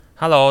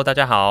Hello， 大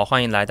家好，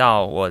欢迎来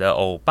到我的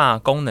欧爸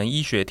功能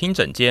医学听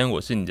诊间，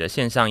我是你的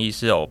线上医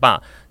师欧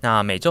爸。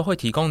那每周会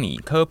提供你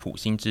科普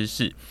新知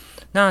识。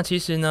那其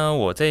实呢，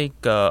我这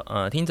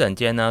个听诊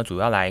间呢，主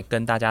要来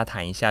跟大家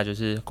谈一下就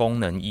是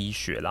功能医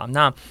学啦。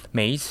那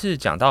每一次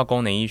讲到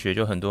功能医学，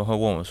就很多人会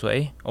问我说，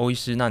欧医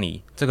师，那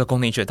你这个功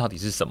能医学到底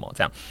是什么？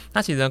这样，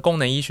那其实呢，功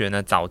能医学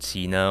呢，早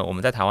期呢，我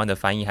们在台湾的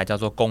翻译还叫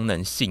做功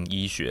能性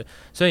医学，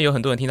所以有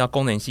很多人听到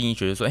功能性医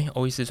学就说，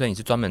欧医师，所以你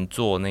是专门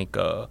做那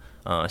个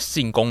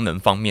性功能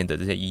方面的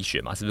这些医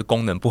学嘛，是不是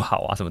功能不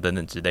好啊，什么等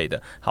等之类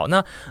的。好，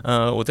那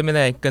我这边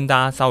再跟大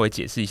家稍微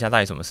解释一下到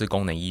底什么是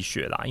功能医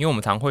学啦，因为我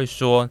们常会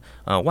说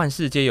万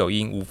事皆有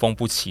因，无风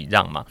不起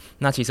浪嘛。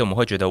那其实我们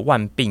会觉得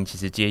万病其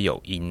实皆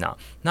有因啊。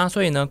那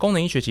所以呢，功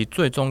能医学其实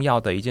最重要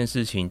的一件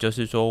事情就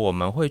是说，我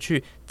们会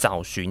去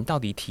找寻到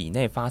底体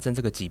内发生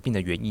这个疾病的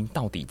原因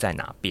到底在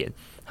哪边。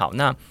好，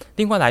那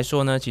另外来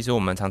说呢，其实我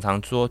们常常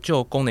说，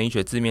就功能医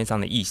学字面上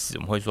的意思，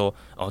我们会说，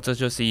这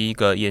就是一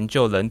个研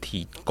究人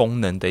体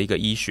功能的一个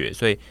医学。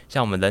所以，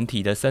像我们人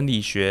体的生理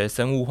学、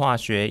生物化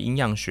学、营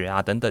养学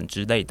啊等等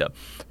之类的。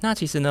那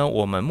其实呢，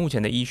我们目前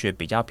的医学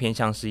比较偏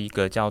向是一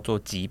个叫做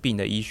疾病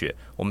的医学。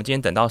我们今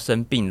天等到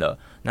生病了，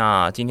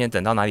那今天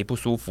等到哪里不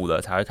舒服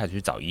了，才会开始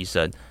去找医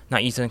生。那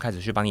医生开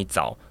始去帮你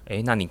找，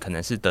那你可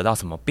能是得到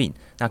什么病？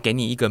那给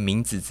你一个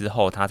名字之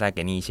后，他再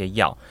给你一些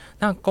药。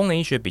那功能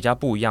医学比较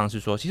不一样，是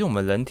说，其实我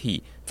们人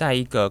体在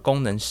一个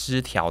功能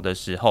失调的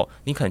时候，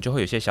你可能就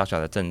会有一些小小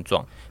的症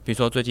状，比如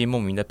说最近莫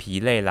名的疲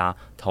累啦、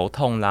头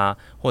痛啦，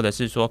或者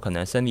是说可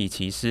能生理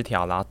期失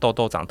调啦、痘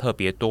痘长特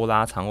别多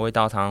啦、肠胃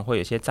道常常会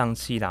有些胀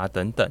气啦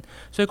等等。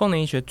所以功能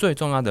医学最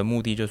重要的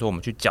目的就是说，我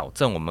们去矫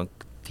正我们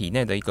体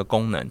内的一个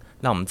功能，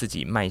让我们自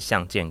己迈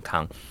向健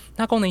康。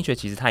那功能医学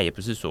其实它也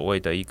不是所谓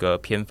的一个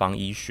偏方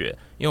医学，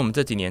因为我们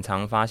这几年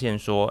常发现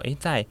说，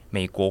在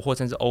美国或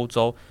甚至欧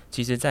洲，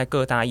其实在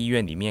各大医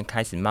院里面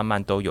开始慢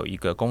慢都有一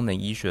个功能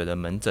医学的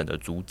门诊的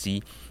足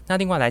迹。那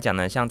另外来讲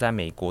呢，像在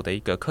美国的一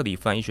个克里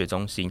夫兰医学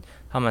中心，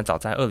他们早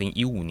在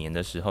2015年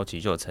的时候，其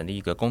实就有成立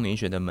一个功能医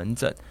学的门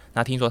诊。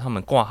那听说他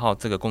们挂号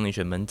这个功能医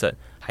学门诊，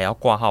还要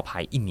挂号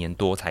排1年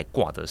多才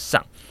挂得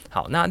上。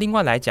好，那另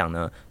外来讲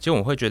呢，其实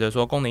我会觉得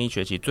说，功能医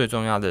学其实最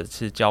重要的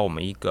是教我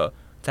们一个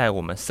在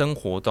我们生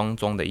活当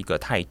中的一个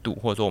态度，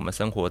或者说我们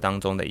生活当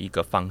中的一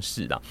个方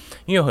式啦。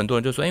因为有很多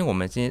人就说，我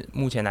们今天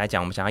目前来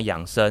讲，我们想要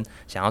养生，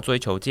想要追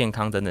求健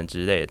康等等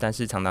之类的，但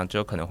是常常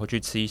就可能会去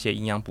吃一些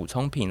营养补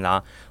充品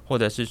啦，或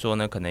者是说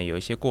呢，可能有一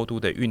些过度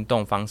的运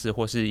动方式，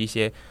或是一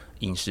些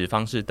饮食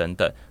方式等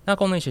等。那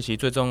功能学习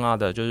最重要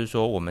的就是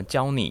说，我们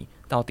教你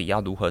到底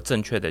要如何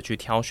正确的去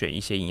挑选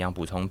一些营养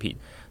补充品。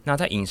那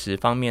在饮食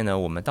方面呢，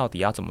我们到底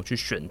要怎么去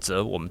选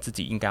择我们自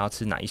己应该要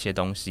吃哪一些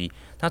东西？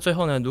那最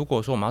后呢，如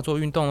果说我们要做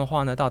运动的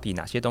话呢，到底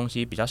哪些东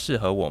西比较适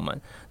合我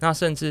们？那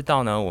甚至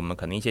到呢，我们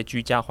可能一些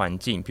居家环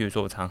境，譬如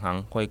说我常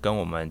常会跟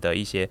我们的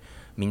一些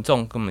民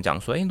众跟我们讲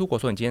说，如果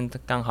说你今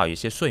天刚好有一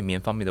些睡眠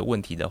方面的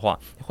问题的话，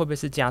会不会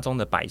是家中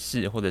的摆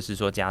饰，或者是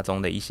说家中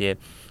的一些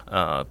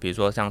比如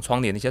说像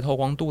窗帘的一些透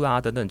光度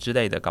啦等等之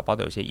类的，搞不好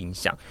都有些影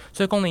响。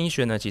所以功能医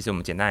学呢，其实我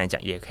们简单来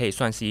讲，也可以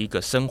算是一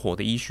个生活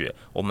的医学。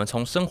我们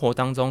从生活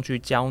当中去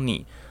教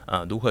你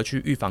如何去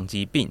预防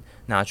疾病，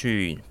那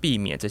去避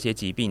免这些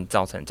疾病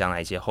造成将来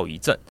一些后遗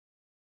症。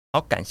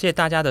好，感谢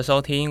大家的收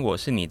听，我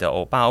是你的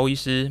欧爸欧医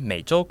师，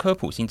每周科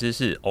普新知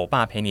识，欧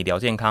爸陪你聊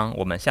健康，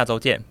我们下周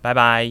见，拜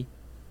拜。